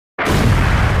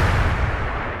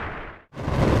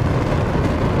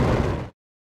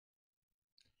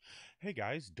Hey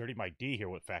guys, Dirty Mike D here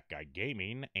with Fat Guy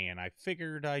Gaming, and I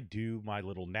figured I'd do my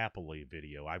little Napoli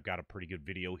video. I've got a pretty good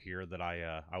video here that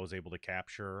I was able to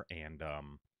capture, and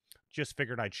just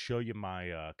figured I'd show you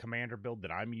my commander build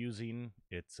that I'm using.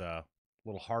 It's a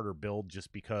little harder build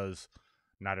just because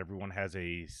not everyone has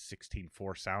a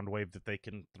 16.4 sound wave that they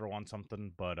can throw on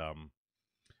something, but I'm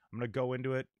gonna go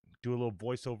into it, do a little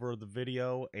voiceover of the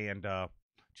video, and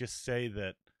just say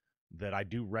that I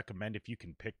do recommend if you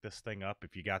can pick this thing up,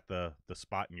 if you got the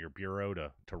spot in your bureau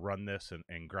to run this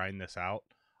and grind this out,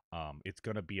 it's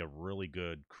gonna be a really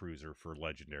good cruiser for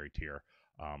legendary tier.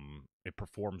 It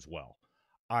performs well.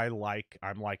 I'm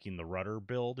liking the rudder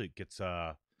build. It gets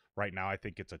right now I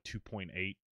think it's a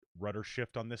 2.8 rudder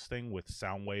shift on this thing with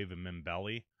Soundwave and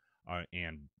Mimbelli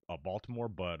and Baltimore.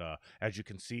 But as you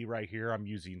can see right here, I'm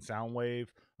using Soundwave,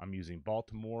 I'm using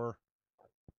Baltimore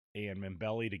and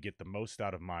Mimbelli to get the most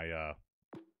out of my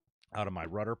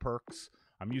rudder perks.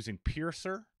 I'm using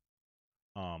Piercer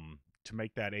to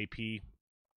make that AP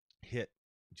hit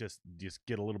just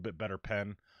get a little bit better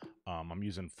pen. I'm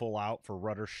using Full Out for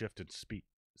rudder shift and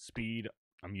speed.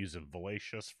 I'm using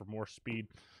Valacious for more speed.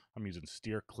 I'm using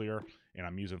Steer Clear, and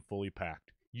I'm using Fully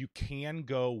Packed. You can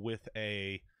go with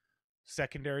a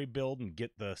secondary build and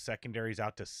get the secondaries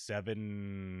out to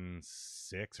 7.6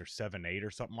 or 7.8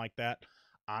 or something like that.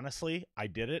 Honestly, I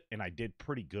did it and I did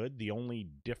pretty good. The only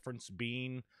difference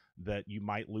being that you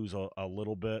might lose a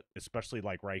little bit, especially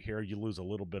like right here, you lose a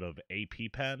little bit of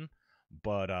AP pen,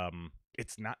 but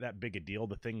it's not that big a deal.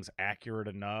 The thing's accurate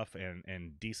enough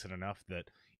and decent enough that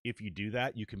if you do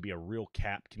that, you can be a real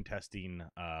cap contesting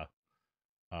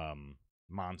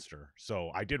monster. So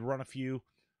I did run a few,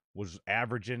 was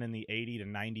averaging in the 80 to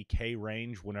 90k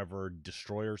range whenever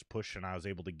destroyers push and I was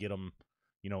able to get them,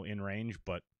 in range.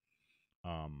 But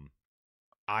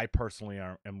I personally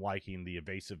am liking the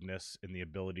evasiveness and the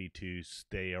ability to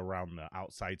stay around the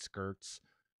outside skirts.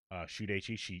 Shoot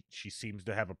HE, she seems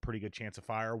to have a pretty good chance of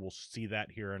fire. We'll see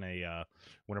that here in a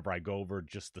whenever I go over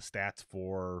just the stats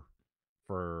for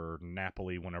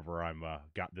Napoli whenever I'm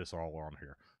got this all on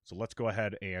here. So let's go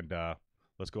ahead and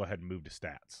move to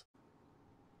stats.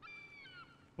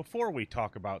 Before we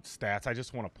talk about stats, I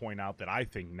just want to point out that I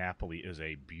think Napoli is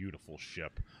a beautiful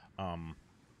ship.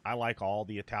 I like all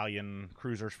the Italian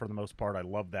cruisers for the most part. I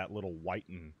love that little white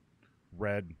and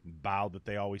red bow that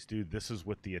they always do. This is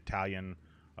with the Italian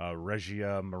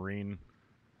Regia Marine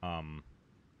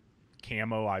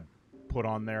camo I put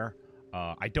on there.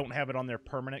 I don't have it on there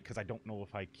permanent because I don't know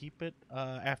if I keep it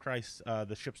after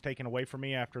the ship's taken away from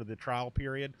me after the trial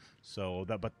period. So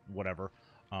but whatever.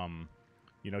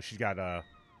 She's got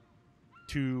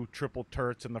two triple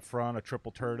turrets in the front, a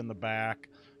triple turret in the back.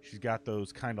 She's got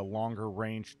those kind of longer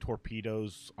range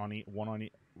torpedoes on one on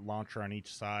launcher on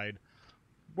each side.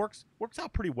 Works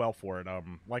out pretty well for it.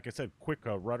 Like I said, quick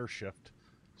rudder shift.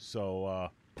 So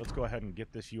let's go ahead and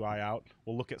get this UI out.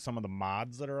 We'll look at some of the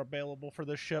mods that are available for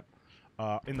this ship.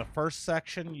 In the first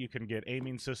section, you can get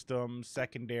aiming systems,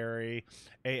 secondary,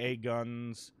 AA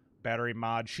guns, battery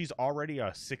mod. She's already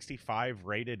a 65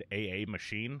 rated AA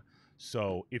machine.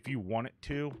 So if you wanted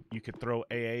to, you could throw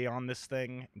AA on this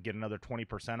thing and get another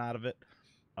 20% out of it.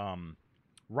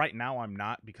 Right now I'm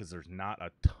not, because there's not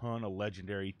a ton of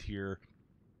legendary tier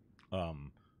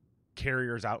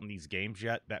carriers out in these games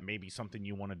yet. That may be something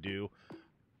you want to do.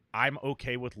 I'm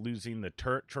okay with losing the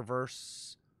turret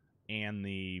traverse and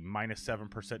the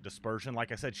 -7% dispersion.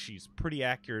 Like I said, she's pretty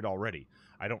accurate already.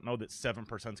 I don't know that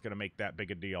 7% is going to make that big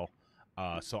a deal.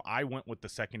 So I went with the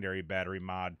secondary battery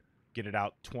mod. Get it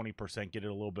out 20%, get it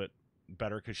a little bit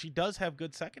better, because she does have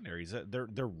good secondaries.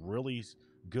 They're really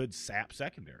good sap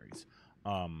secondaries.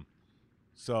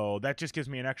 So that just gives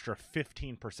me an extra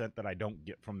 15% that I don't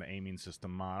get from the aiming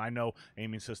system mod. I know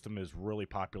aiming system is really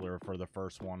popular for the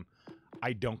first one.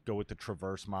 I don't go with the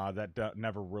traverse mod. That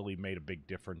never really made a big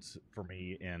difference for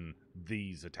me in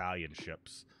these Italian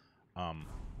ships.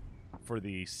 For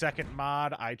the second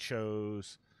mod, I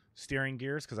chose steering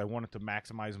gears because I wanted to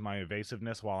maximize my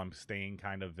evasiveness while I'm staying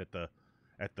kind of at the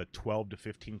 12 to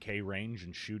 15k range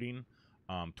and shooting.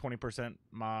 20%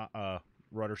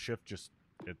 rudder shift, just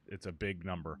it's a big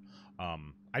number.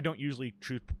 I don't usually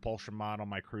choose propulsion mod on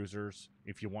my cruisers.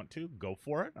 If you want to, go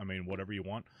for it. I mean, whatever you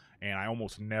want. And I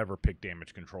almost never pick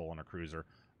damage control on a cruiser.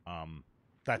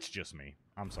 That's just me.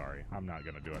 I'm sorry. I'm not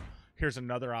going to do it. Here's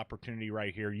another opportunity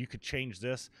right here. You could change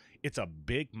this. It's a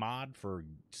big mod for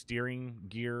steering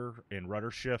gear and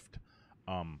rudder shift.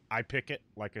 I pick it.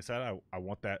 Like I said, I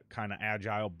want that kind of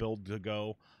agile build to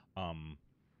go.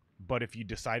 But if you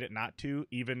decide it not to,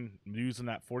 even using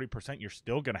that 40%, you're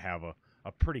still going to have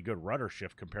a pretty good rudder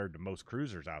shift compared to most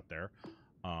cruisers out there.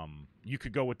 You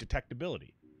could go with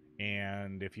detectability.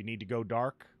 And if you need to go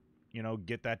dark, you know,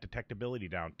 get that detectability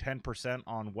down. 10%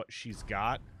 on what she's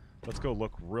got. Let's go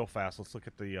look real fast. Let's look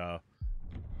at the,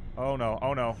 oh no,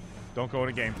 oh no. Don't go in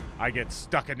a game. I get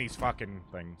stuck in these fucking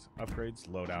things. Upgrades,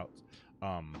 loadouts,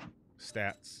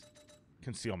 stats,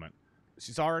 concealment.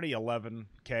 She's already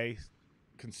 11k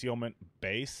concealment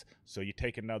base, so you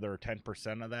take another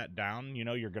 10% of that down, you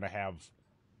know, you're going to have,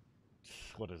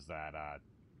 what is that,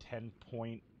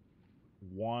 10.1,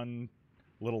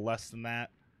 a little less than that,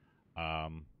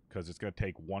 because it's going to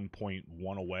take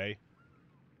 1.1 away.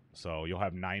 So you'll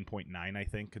have 9.9, I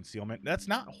think, concealment. That's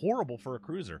not horrible for a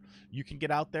cruiser. You can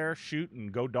get out there, shoot,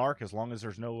 and go dark as long as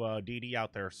there's no DD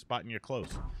out there spotting you close.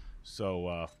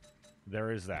 So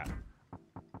there is that.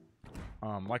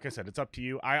 Like I said, it's up to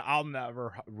you. I'll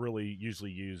never really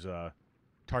usually use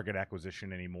target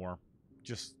acquisition anymore.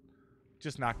 Just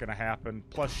not going to happen.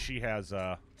 Plus, she has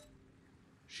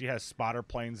spotter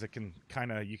planes that can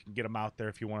you can get them out there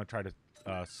if you want to try to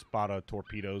spot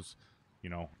torpedoes. You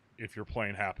know, if your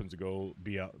plane happens to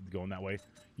going that way,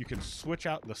 you can switch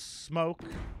out the smoke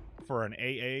for an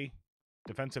AA,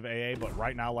 defensive AA. But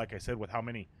right now, like I said, with how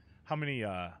many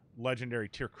legendary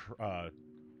tier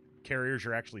carriers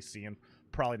you're actually seeing,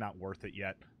 probably not worth it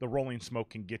yet. The rolling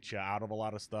smoke can get you out of a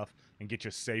lot of stuff and get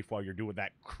you safe while you're doing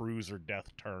that cruiser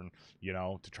death turn, you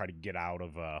know, to try to get out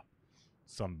of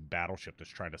some battleship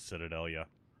that's trying to citadel you.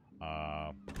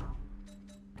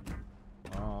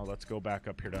 Let's go back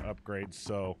up here to upgrades.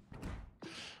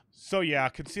 So yeah,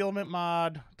 concealment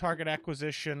mod, target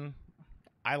acquisition.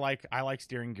 I like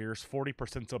steering gears.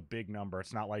 40%'s a big number.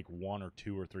 It's not like 1 or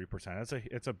 2 or 3%.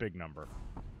 It's a big number.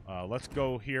 Let's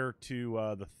go here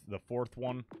to the fourth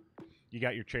one. You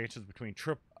got your chances between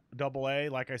AA.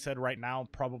 Like I said, right now,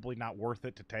 probably not worth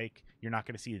it to take. You're not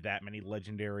going to see that many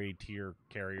legendary tier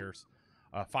carriers.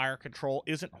 Fire control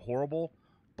isn't horrible,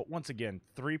 but once again,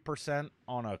 3%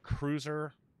 on a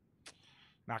cruiser,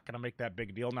 not going to make that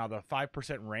big deal. Now, the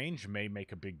 5% range may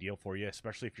make a big deal for you,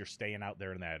 especially if you're staying out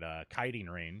there in that kiting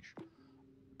range.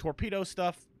 Torpedo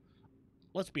stuff,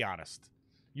 let's be honest.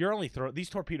 You're only these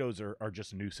torpedoes are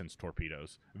just nuisance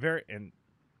torpedoes. And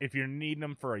if you're needing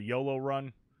them for a YOLO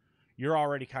run, you're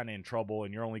already kind of in trouble,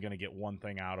 and you're only going to get one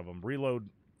thing out of them. Reload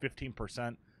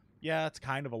 15%. Yeah, it's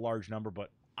kind of a large number, but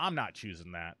I'm not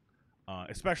choosing that,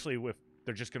 especially if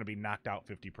they're just going to be knocked out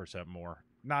 50% more.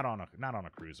 Not on a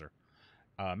cruiser.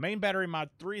 Main battery mod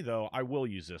 3, though, I will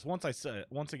use this. Once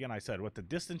again, I said with the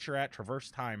distance you're at,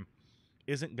 traverse time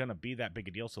isn't going to be that big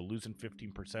a deal. So losing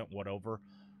 15%, whatever.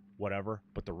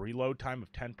 But the reload time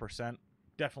of 10%,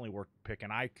 definitely worth picking.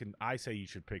 I say you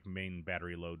should pick main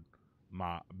battery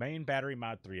mod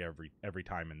 3 every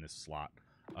time in this slot.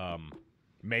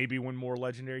 Maybe when more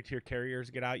legendary tier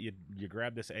carriers get out, you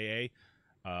grab this AA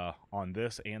on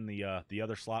this and the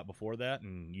other slot before that,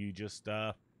 and you just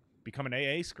become an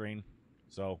AA screen.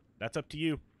 So that's up to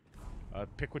you.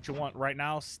 Pick what you want. Right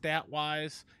now, stat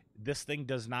wise, this thing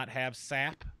does not have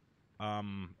SAP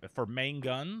for main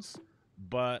guns.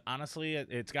 But honestly,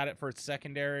 it's got it for its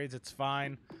secondaries. It's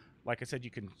fine. Like I said, you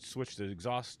can switch the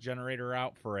exhaust generator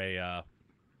out for a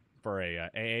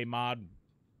AA mod.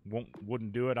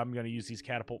 Wouldn't do it. I'm going to use these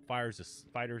catapult fighters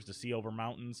to see over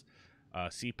mountains,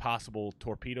 see possible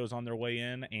torpedoes on their way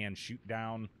in, and shoot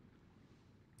down.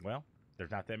 Well,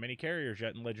 there's not that many carriers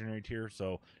yet in legendary tier,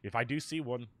 so if I do see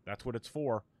one, that's what it's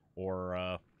for.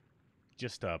 Or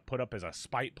just put up as a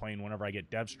spite plane whenever I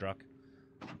get dev struck.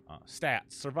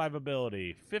 Stats,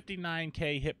 survivability,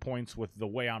 59k hit points with the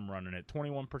way I'm running it,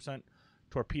 21%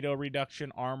 torpedo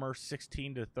reduction, armor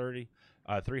 16 to 30,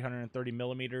 330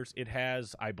 millimeters. It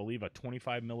has, I believe, a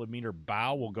 25 millimeter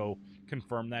bow. We'll go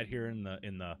confirm that here in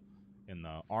the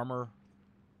armor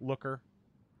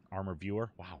viewer.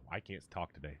 Wow, I can't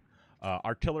talk today.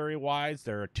 Artillery wise,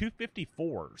 there are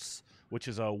 254s, which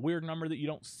is a weird number that you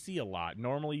don't see a lot.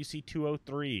 Normally you see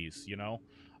 203s, you know.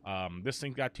 This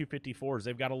thing's got 254s.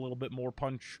 They've got a little bit more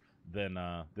punch than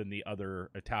the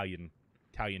other Italian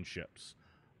ships.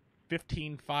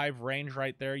 15.5 range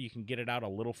right there. You can get it out a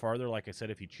little farther. Like I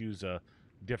said, if you choose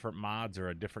different mods or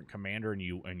a different commander and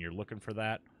you're looking for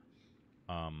that.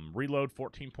 Reload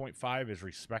 14.5 is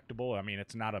respectable. I mean,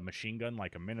 it's not a machine gun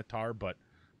like a Minotaur, but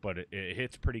it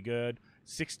hits pretty good.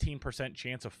 16%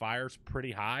 chance of fire is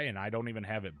pretty high, and I don't even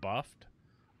have it buffed.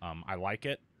 I like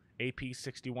it. AP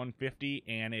 6150,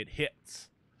 and it hits.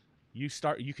 You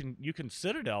can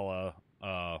citadel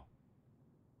a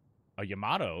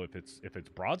Yamato if it's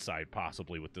broadside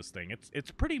possibly with this thing. It's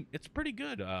pretty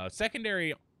good.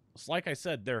 Secondary, like I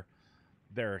said,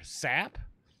 they're sap,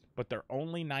 but they're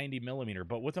only 90 millimeter.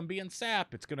 But with them being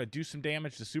sap, it's gonna do some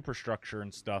damage to superstructure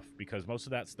and stuff because most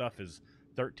of that stuff is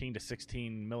 13 to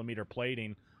 16 millimeter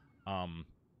plating, and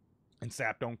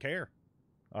SAP don't care.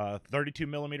 32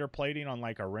 millimeter plating on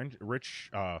like a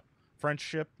rich French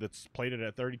ship that's plated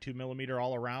at 32 millimeter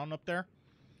all around up there,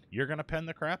 you're gonna pen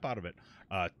the crap out of it.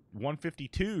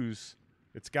 152s,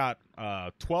 it's got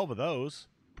 12 of those,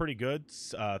 pretty good.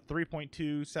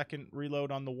 3.2 second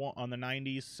reload on the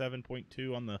 90s,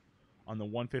 7.2 on the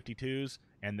 152s,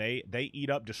 and they eat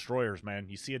up destroyers, man.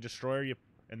 You see a destroyer,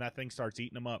 and that thing starts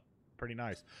eating them up. Pretty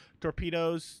nice.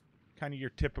 Torpedoes, kind of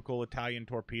your typical Italian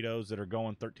torpedoes that are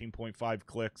going 13.5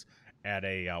 clicks at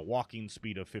a walking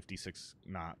speed of 56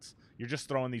 knots. You're just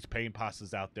throwing these pain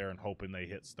passes out there and hoping they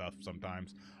hit stuff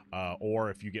sometimes. Or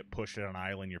if you get pushed at an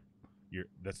island,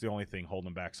 that's the only thing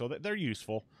holding back. So they're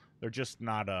useful. They're just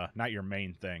not your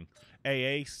main thing.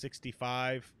 AA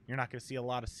 65. You're not going to see a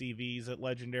lot of CVs at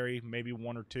Legendary, maybe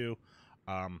one or two.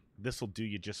 This will do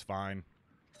you just fine.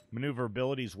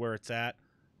 Maneuverability is where it's at.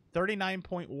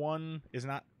 39.1 is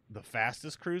not the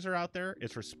fastest cruiser out there.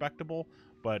 It's respectable,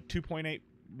 but 2.8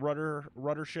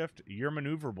 rudder shift, you're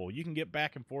maneuverable. You can get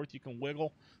back and forth. You can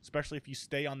wiggle, especially if you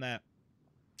stay on that,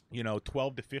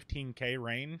 12 to 15K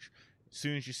range. As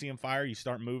soon as you see them fire, you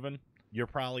start moving. You're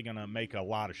probably going to make a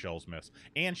lot of shells miss.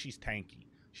 And she's tanky.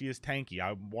 She is tanky.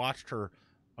 I watched her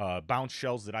bounce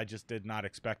shells that I just did not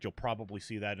expect. You'll probably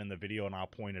see that in the video, and I'll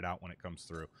point it out when it comes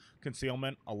through.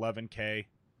 Concealment, 11K.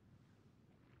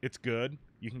 It's good.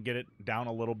 You can get it down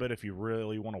a little bit if you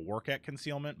really want to work at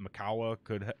concealment. Makawa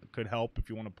could help if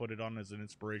you want to put it on as an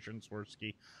inspiration.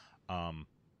 Swirsky.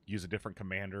 Use a different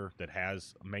commander a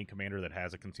main commander that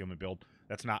has a concealment build.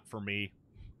 That's not for me.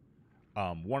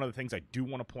 One of the things I do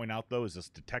want to point out, though, is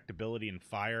this detectability in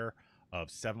fire of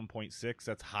 7.6.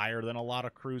 That's higher than a lot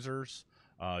of cruisers.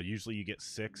 Usually you get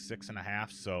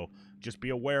 6.5. So just be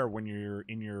aware when you're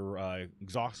in your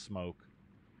exhaust smoke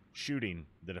shooting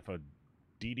that if a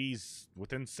DD's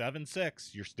within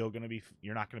 7.6,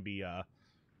 you're not going to be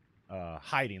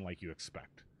hiding like you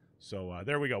expect. So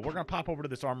there we go. We're going to pop over to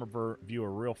this armor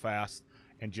viewer real fast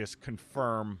and just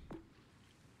confirm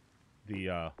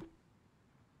the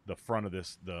front of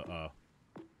this the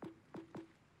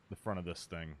front of this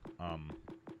thing.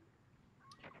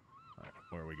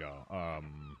 Where we go?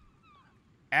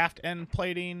 Aft end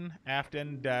plating, aft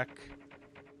end deck,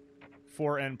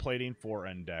 fore end plating, fore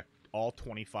end deck. All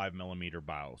 25 millimeter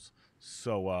bows.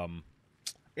 So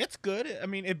it's good. I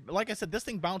mean, like I said, this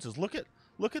thing bounces. Look at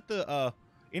the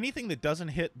anything that doesn't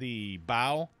hit the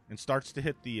bow and starts to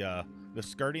hit the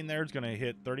skirting there is going to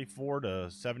hit 34 to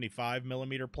 75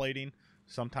 millimeter plating,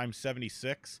 sometimes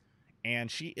 76, and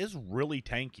she is really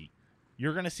tanky.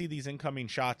 You're going to see these incoming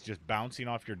shots just bouncing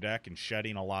off your deck and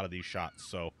shedding a lot of these shots.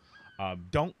 So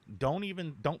don't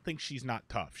think she's not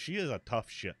tough. She is a tough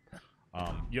ship.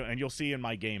 And you'll see in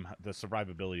my game the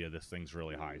survivability of this thing's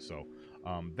really high. So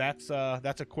that's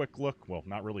a quick look. Well,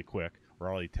 not really quick.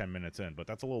 We're already 10 minutes in, but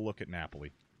that's a little look at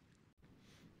Napoli.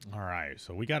 All right,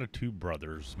 so we got a Two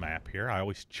Brothers map here. I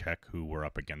always check who we're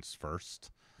up against first.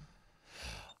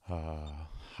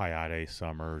 HoT,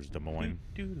 Summers, Des Moines.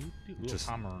 Just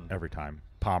every time.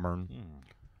 Pommern.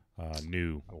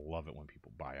 New. I love it when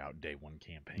people buy out day one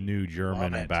campaign. New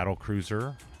German battle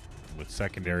cruiser with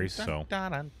secondaries, so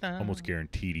almost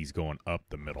guaranteed he's going up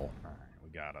the middle. All right, we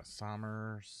got a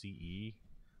Sommer CE,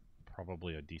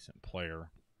 probably a decent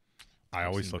player. I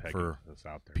always look for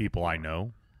people I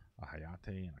know. A HoT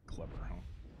and a Clever, huh?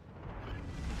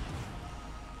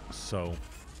 So,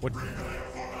 what?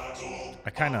 I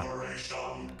kind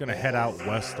of gonna head out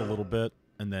west a little bit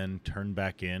and then turn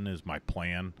back in is my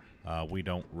plan. We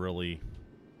don't really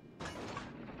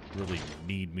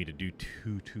need me to do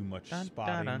too much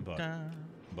spotting,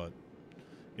 but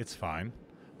it's fine.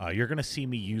 You're gonna see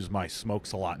me use my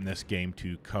smokes a lot in this game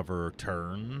to cover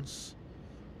turns,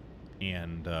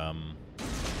 and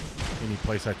any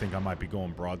place I think I might be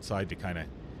going broadside to kind of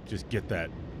just get that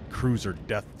cruiser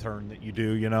death turn that you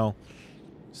do,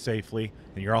 safely.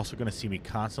 And you're also gonna see me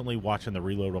constantly watching the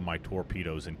reload on my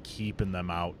torpedoes and keeping them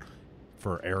out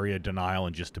for area denial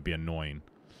and just to be annoying.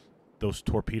 Those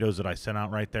torpedoes that I sent out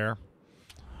right there,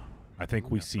 I think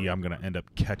I'm going to end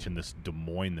up catching this Des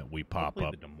Moines that we pop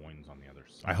up. The Des Moines on the other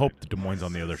side. I hope the Des Moines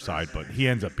on the other side, but he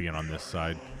ends up being on this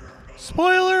side.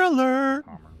 Spoiler alert!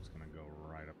 Pommern's going to go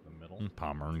right up the middle.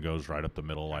 Pommern goes right up the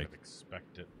middle like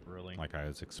expect it, really. Like I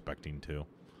was expecting to.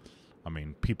 I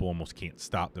mean, people almost can't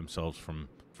stop themselves from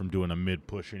doing a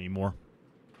mid-push anymore.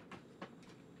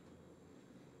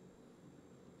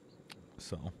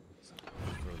 So...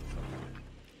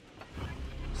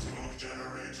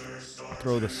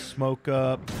 throw the smoke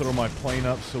up, throw my plane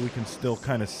up so we can still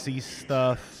kind of see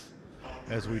stuff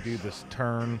as we do this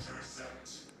turn.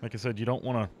 Like I said, you don't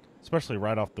want to Especially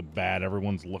right off the bat,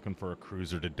 everyone's looking for a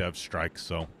cruiser to dev strike,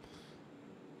 so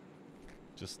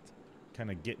just kind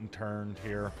of getting turned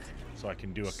here so I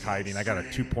can do a kiting. I got a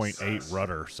 2.8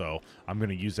 rudder, so I'm going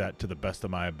to use that to the best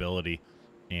of my ability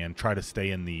and try to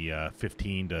stay in the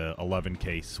 15 to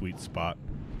 11K sweet spot.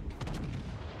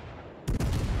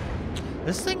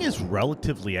 This thing is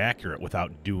relatively accurate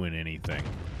without doing anything.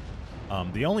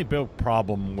 The only big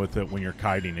problem with it when you're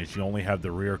kiting is you only have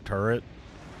the rear turret,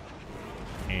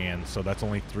 and so that's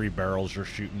only 3 barrels you're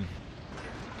shooting.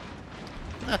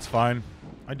 That's fine.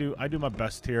 I do my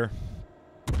best here.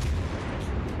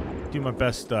 Do my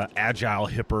best Agile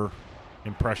hipper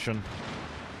impression.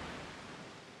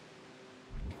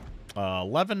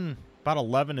 11, about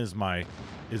 11 is my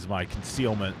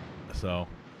concealment, so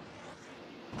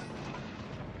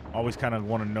always kind of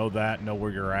want to know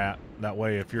where you're at. That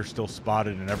way, if you're still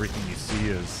spotted and everything you see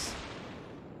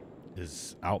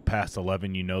is out past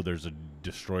 11, you know there's a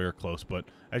destroyer close. But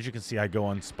as you can see, I go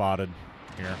unspotted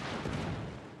here.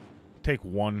 Take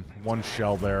one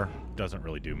shell there. Doesn't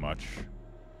really do much.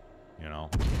 You know,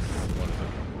 what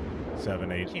is it?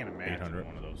 7, 8, Can't imagine 800.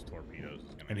 one of those torpedoes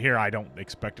is gonna. And here I don't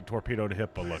expect a torpedo to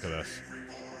hit, but look at this.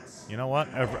 You know what?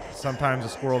 Sometimes a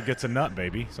squirrel gets a nut,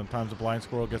 baby. Sometimes a blind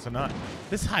squirrel gets a nut.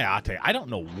 This HoT, I don't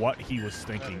know what he was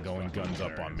thinking going guns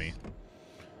up on me.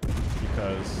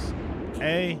 Because,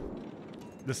 A,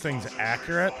 this thing's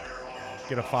accurate.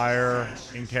 Get a fire,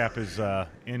 in-cap his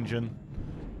engine.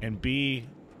 And B,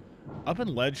 up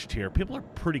in ledge tier, people are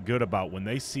pretty good about when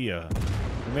they see a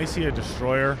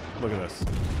destroyer. Look at this.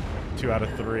 2 out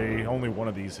of 3. Only one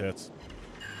of these hits.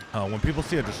 When people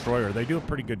see a destroyer, they do a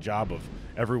pretty good job of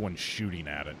everyone shooting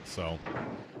at it. So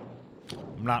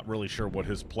I'm not really sure what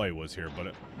his play was here, but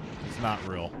it's not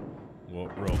real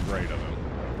great of him.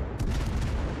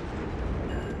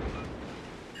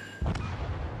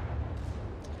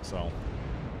 So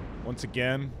once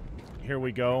again, here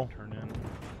we go. Turn in.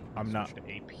 I'm not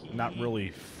really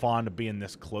fond of being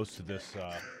this close to this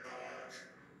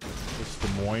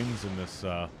Des Moines and this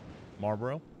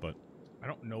Marlboro, but I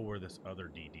don't know where this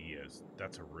other DD is.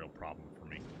 That's a real problem for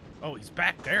me. Oh, he's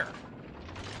back there.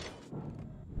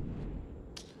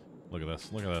 Look at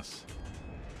this. Look at this.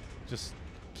 Just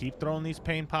keep throwing these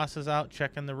pain passes out,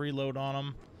 checking the reload on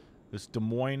them. This Des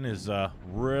Moines is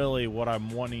really what I'm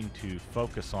wanting to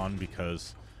focus on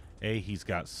because, A, he's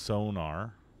got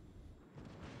sonar.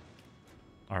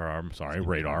 Or, I'm sorry,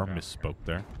 radar. Misspoke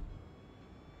there.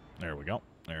 There we go.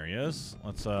 There he is.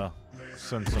 Let's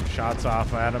send some shots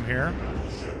off at him here.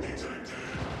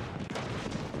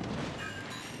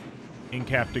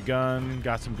 In-capped a gun,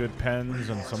 got some good pens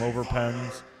and some over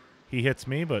pens. He hits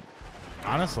me, but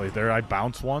honestly, there I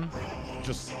bounce one.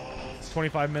 Just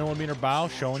 25mm bow,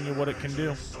 showing you what it can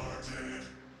do.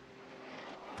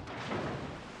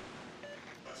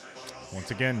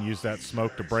 Once again, use that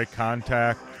smoke to break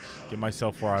contact, get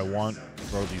myself where I want,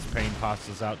 throw these pain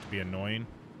pastas out to be annoying.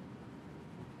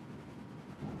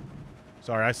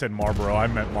 Sorry, I said Marlboro. I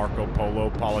meant Marco Polo.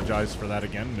 Apologize for that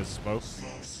again. Misspoke.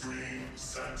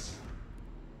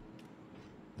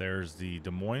 There's the Des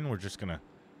Moines. We're just going to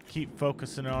keep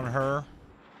focusing on her.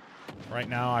 Right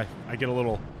now, I get a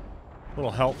little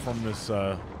help from this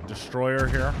destroyer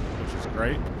here, which is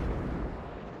great.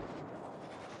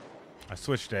 I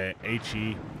switched to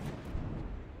HE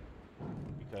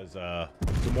because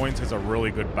Des Moines has a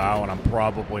really good bow, and I'm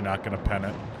probably not going to pen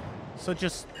it. So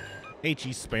just HE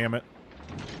spam it.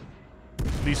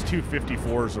 These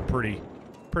 254s are pretty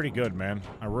good, man.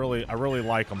 I really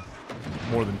like them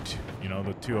more than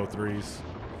the 203s.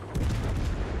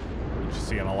 Which you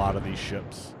see on a lot of these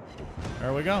ships.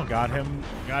 There we go. Got him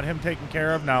taken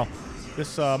care of. Now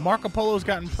this Marco Polo's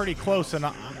gotten pretty close, and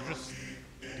I'm just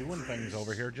doing things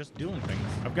over here. Just doing things.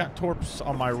 I've got torps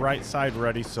on my right side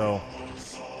ready, so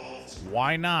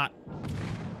why not?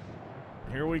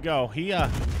 Here we go. He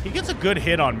gets a good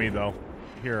hit on me though.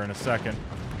 Here in a second.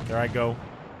 There I go.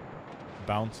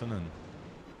 Bouncing, and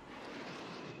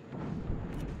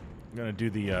I'm gonna do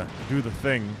the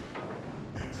thing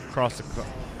across the.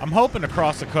 I'm hoping to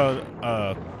cross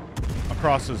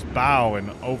across his bow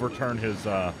and overturn his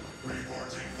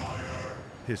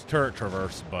turret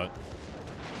traverse, but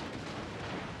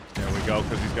there we go,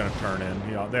 because he's gonna turn in.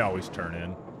 They always turn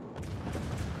in.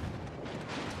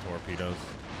 Torpedoes.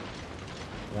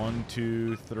 1,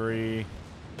 2, 3.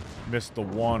 Missed the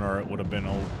one, or it would have been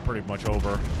pretty much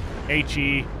over.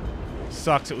 HE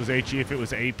sucks. It was HE. If it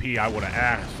was AP, I would have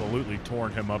absolutely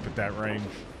torn him up at that range.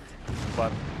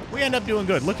 But we end up doing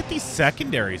good. Look at these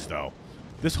secondaries, though.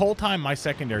 This whole time, my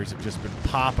secondaries have just been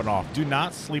popping off. Do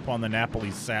not sleep on the Napoli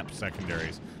SAP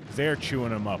secondaries, because they are chewing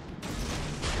them up.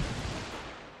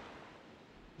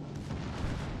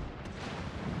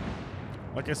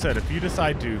 Like I said, if you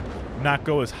decide to not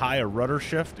go as high a rudder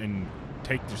shift and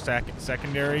take your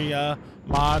secondary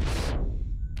mods,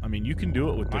 I mean, you can do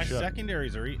it with the ship. My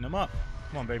secondaries are eating them up.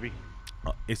 Come on, baby.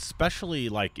 Especially,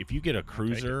 like, if you get a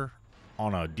cruiser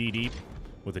on a DD,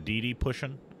 with a DD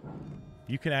pushing,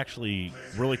 you can actually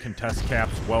really contest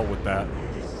caps well with that.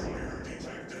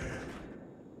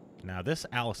 Now, this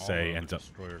Alice ends up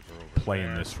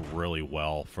playing this really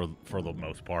well for the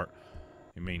most part.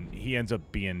 I mean, he ends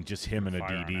up being just him and a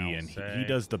DD, and he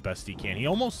does the best he can. He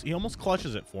almost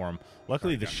clutches it for him.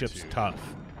 Luckily, the ship's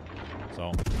tough.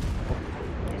 So,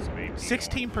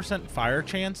 16% fire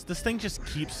chance. This thing just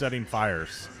keeps setting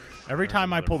fires. Every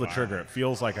time I pull the trigger, it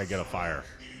feels like I get a fire.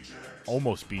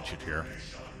 Almost beach it here,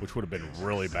 which would have been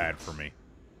really bad for me.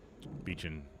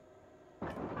 Beaching.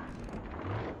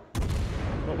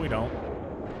 But we don't.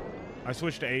 I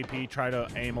switched to AP, try to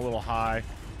aim a little high.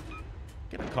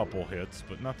 Get a couple hits,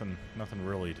 but nothing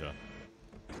really to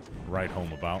write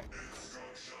home about.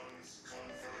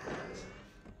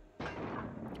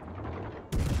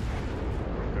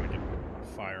 Gotta get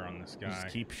fire on this guy. Just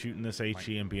keep shooting this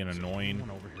HE and being annoying.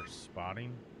 Someone over here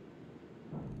spotting.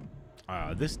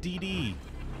 This DD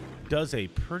does a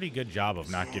pretty good job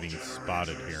of not getting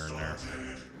spotted here and there.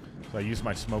 So I use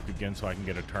my smoke again so I can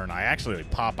get a turn. I actually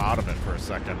pop out of it for a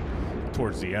second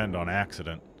towards the end on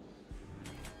accident,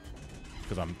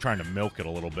 because I'm trying to milk it a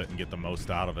little bit and get the most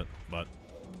out of it, but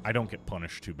I don't get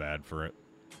punished too bad for it.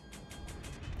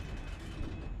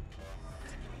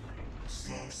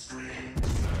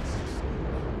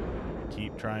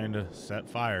 Keep trying to set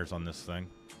fires on this thing.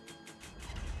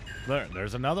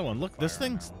 There's another one. Look, this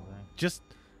thing just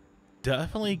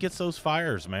definitely gets those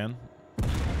fires, man.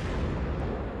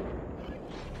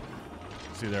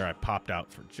 See there, I popped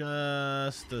out for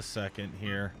just a second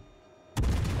here.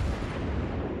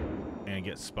 And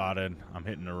get spotted. I'm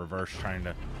hitting the reverse, trying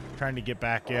to get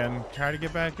back in. Try to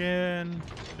get back in.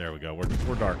 There we go.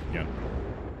 We're dark again,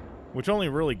 which only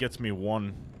really gets me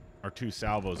 1 or 2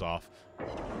 salvos off,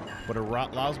 but it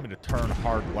allows me to turn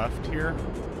hard left here.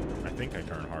 I think I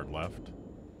turn hard left.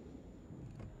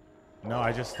 No,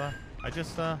 I just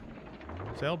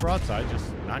sail broadside,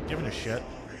 just not giving a shit.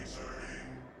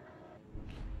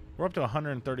 We're up to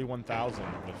 131,000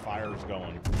 with fires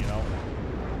going. You know,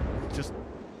 just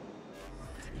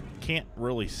can't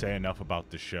really say enough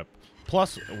about the ship.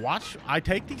 Plus, watch, I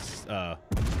take these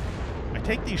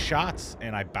shots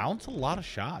and I bounce a lot of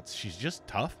shots. She's just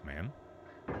tough, man.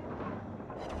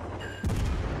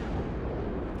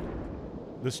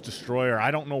 This destroyer, I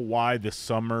don't know why this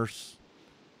Sumner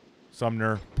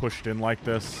pushed in like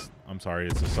this. I'm sorry,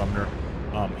 it's a Sumner.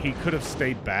 He could have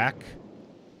stayed back.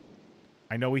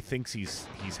 I know he thinks he's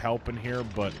helping here,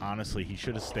 but honestly, he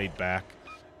should have stayed back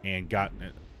and gotten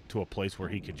it to a place where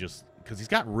he could just, because he's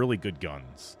got really good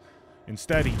guns.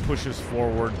 Instead, he pushes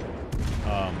forward.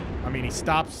 I mean, he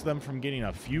stops them from getting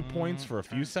a few points for a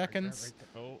few seconds,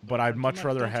 but I'd much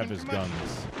rather have his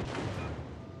guns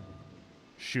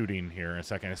shooting here in a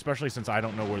second, especially since I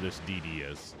don't know where this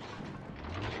DD is.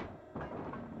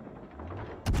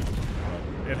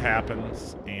 It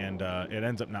happens, and it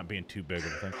ends up not being too big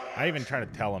of a thing. I even try to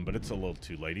tell him, but it's a little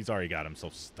too late. He's already got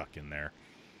himself stuck in there.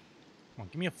 Come on,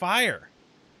 give me a fire.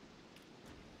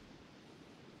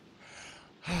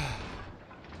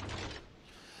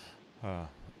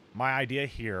 My idea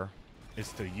here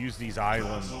is to use this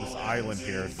island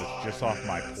here that's just off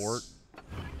my port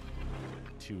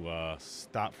to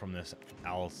stop from this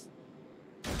Alsace.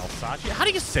 How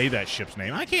do you say that ship's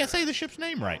name? I can't say the ship's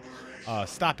name right.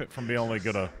 Stop it from being able to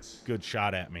get a good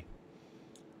shot at me.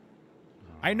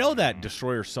 I know that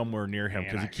destroyer's somewhere near him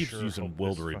because he keeps using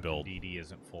will to rebuild. DD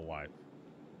isn't full life.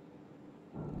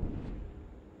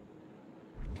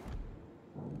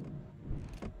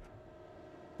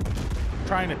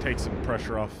 Trying to take some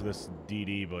pressure off this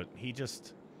DD, but he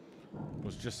just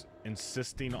was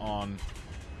insisting on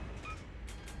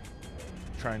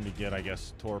trying to get, I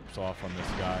guess, torps off on this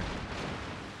guy.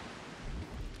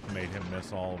 Made him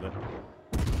miss all of it.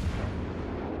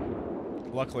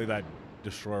 Luckily, that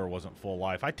destroyer wasn't full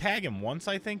life. I tag him once,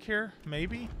 I think, here,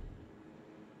 maybe.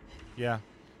 Yeah,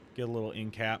 get a little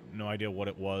in cap. No idea what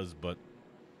it was, but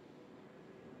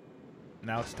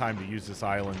now it's time to use this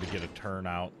island to get a turn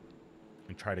out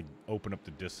and try to open up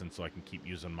the distance so I can keep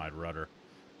using my rudder.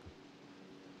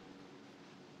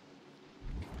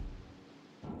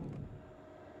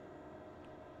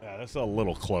 Yeah, that's a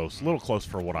little close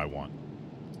for what I want.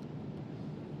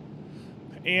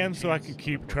 And so I can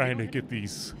keep trying to get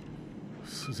these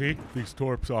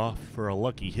torps off for a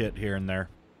lucky hit here and there.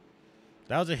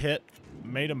 That was a hit.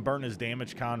 Made him burn his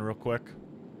damage con real quick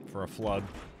for a flood.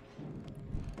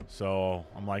 So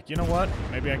I'm like, you know what?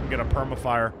 Maybe I can get a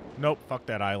permafire. Nope, fuck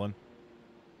that island.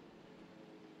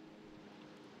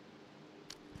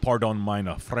 Pardon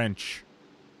mine French.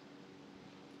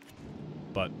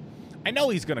 But I know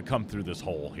he's going to come through this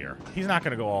hole here. He's not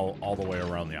going to go all the way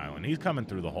around the island. He's coming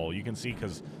through the hole. You can see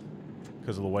because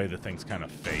of the way the things kind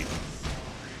of fade.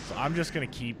 So I'm just going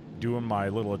to keep doing my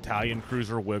little Italian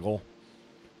cruiser wiggle.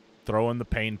 Throwing the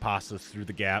pain pastas through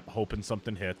the gap, hoping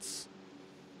something hits.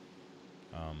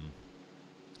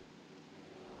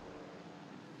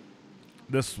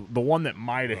 The one that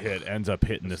might have hit ends up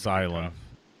hitting this island.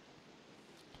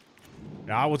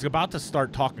 Now, I was about to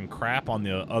start talking crap on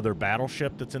the other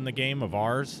battleship that's in the game of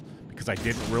ours because I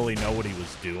didn't really know what he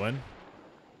was doing.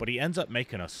 But he ends up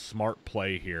making a smart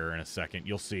play here in a second.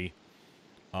 You'll see.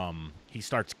 He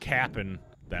starts capping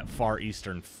that far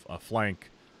eastern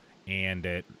flank, and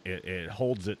it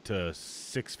holds it to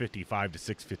 655 to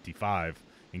 655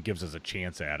 and gives us a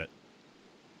chance at it.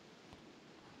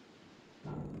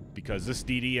 Because this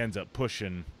DD ends up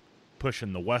pushing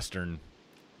the western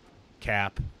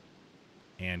cap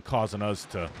and causing us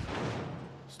to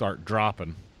start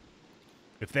dropping.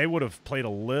 If they would have played a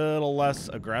little less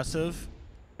aggressive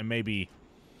and maybe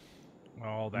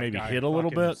hit a little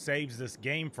bit, saves this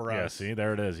game for yeah, us. See,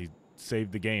 there it is. He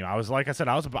saved the game. I was like I said,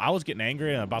 I was getting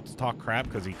angry and about to talk crap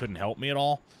because he couldn't help me at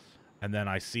all. And then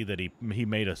I see that he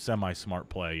made a semi-smart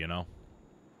play, you know.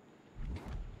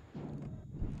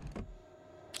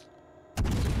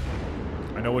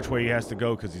 I know which way he has to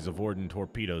go because he's avoiding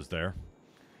torpedoes there.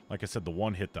 Like I said, the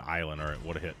one hit the island, or it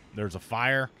would have hit. There's a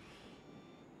fire.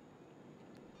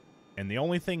 And the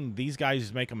only thing these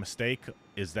guys make a mistake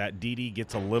is that DD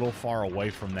gets a little far away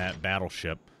from that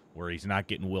battleship where he's not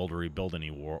getting will to rebuild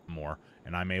anymore,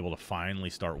 and I'm able to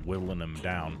finally start whittling him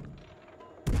down.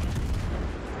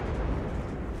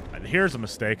 And here's a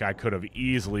mistake. I could have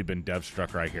easily been dev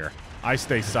struck right here. I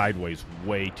stay sideways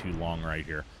way too long right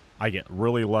here. I get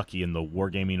really lucky, and the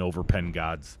Wargaming Overpen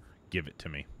gods give it to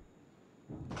me.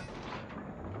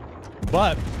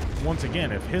 But once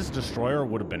again, if his destroyer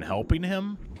would have been helping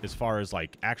him as far as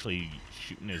like actually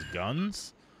shooting his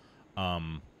guns,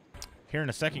 here in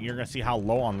a second you're gonna see how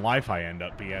low on life I end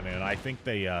up being, and I think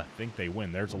they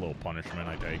win. There's a little punishment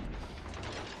I take.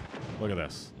 Look at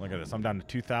this. Look at this. I'm down to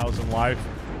 2,000 life.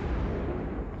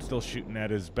 I'm still shooting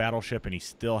at his battleship, and he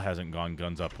still hasn't gone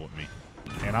guns up with me.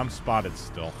 And I'm spotted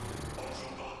still.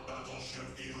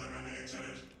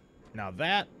 Now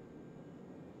that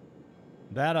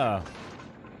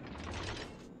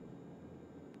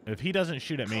if he doesn't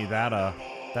shoot at me,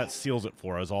 that seals it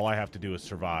for us. All I have to do is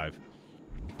survive.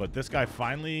 But this guy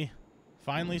finally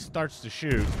starts to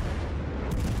shoot.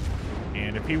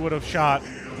 And if he would have shot,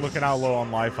 look at how low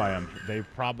on life I am. They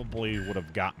probably would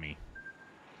have got me.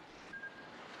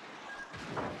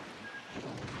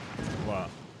 Wow.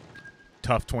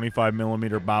 Tough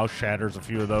 25mm bow shatters a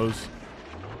few of those.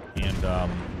 And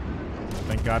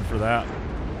thank God for that.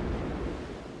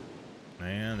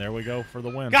 And there we go for the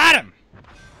win. Got him!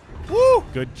 Woo!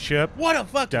 Good chip. What a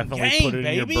fucking Definitely game, put it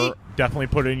baby! in your definitely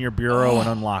put it in your bureau and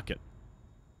unlock it.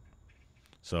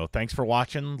 So thanks for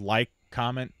watching. Like,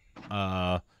 comment,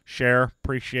 share.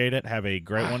 Appreciate it. Have a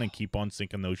great one, and keep on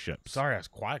sinking those ships. Sorry I was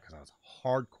quiet because I was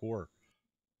hardcore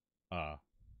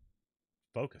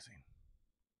focusing.